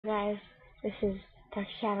Guys, this is Dr.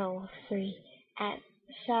 Shadowwolf3 at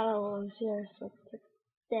Shadowwolf066.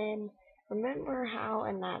 Then, remember how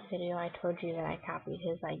in that video I told you that I copied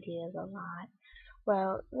his ideas a lot?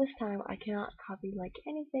 Well, this time I cannot copy like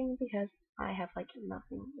anything because I have like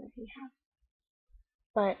nothing that he has.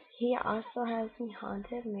 But he also has the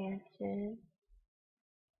Haunted Mansion.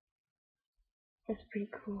 It's pretty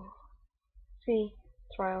cool. See,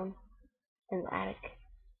 throne in the attic.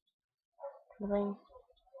 Something.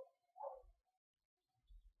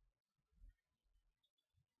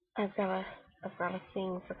 I've got a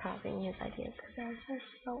thing for copying his ideas because they're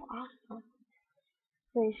so awesome.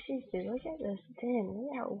 Wait, seriously, look at this den.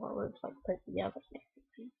 Look at what looks like put together.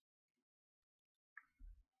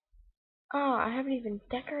 Oh, I haven't even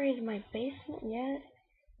decorated my basement yet.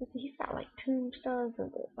 Look, he's got like tombstones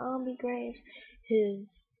and the zombie graves. His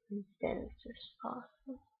den is just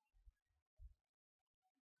awesome.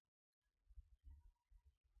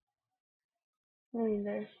 I mean,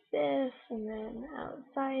 there's this, and then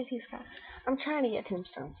outside he's got. I'm trying to get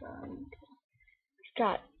tombstones. He's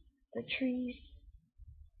got the trees.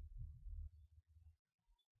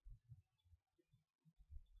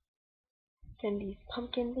 Then these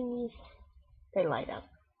pumpkin thingies. They light up.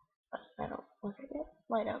 I don't look at it.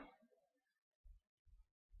 Light up.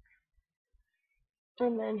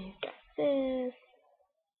 And then he's got this.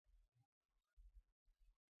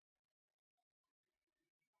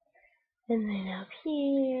 And then up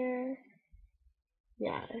here.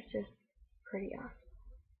 Yeah, it's just pretty awesome.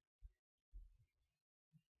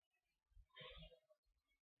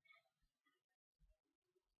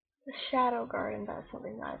 The shadow garden, that's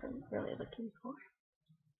something that I've been really looking for.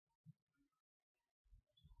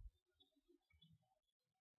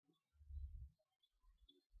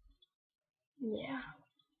 Yeah.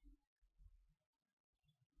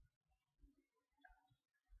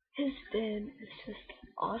 His den is just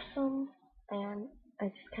awesome, and I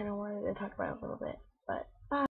just kind of wanted to talk about it a little bit.